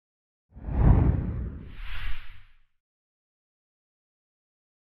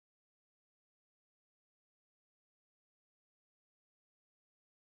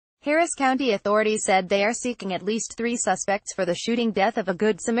Harris County authorities said they are seeking at least 3 suspects for the shooting death of a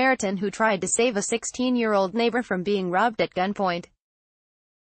Good Samaritan who tried to save a 16-year-old neighbor from being robbed at gunpoint.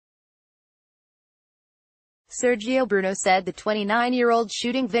 Sergio Bruno said the 29-year-old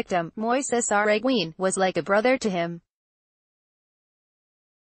shooting victim, Moises Araguin, was like a brother to him.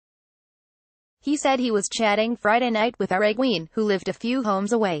 He said he was chatting Friday night with Araguin, who lived a few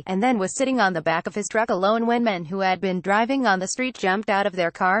homes away, and then was sitting on the back of his truck alone when men who had been driving on the street jumped out of their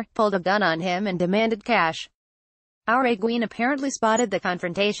car, pulled a gun on him and demanded cash. Araguin apparently spotted the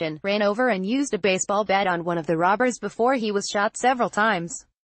confrontation, ran over and used a baseball bat on one of the robbers before he was shot several times.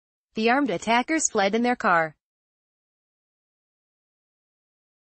 The armed attackers fled in their car.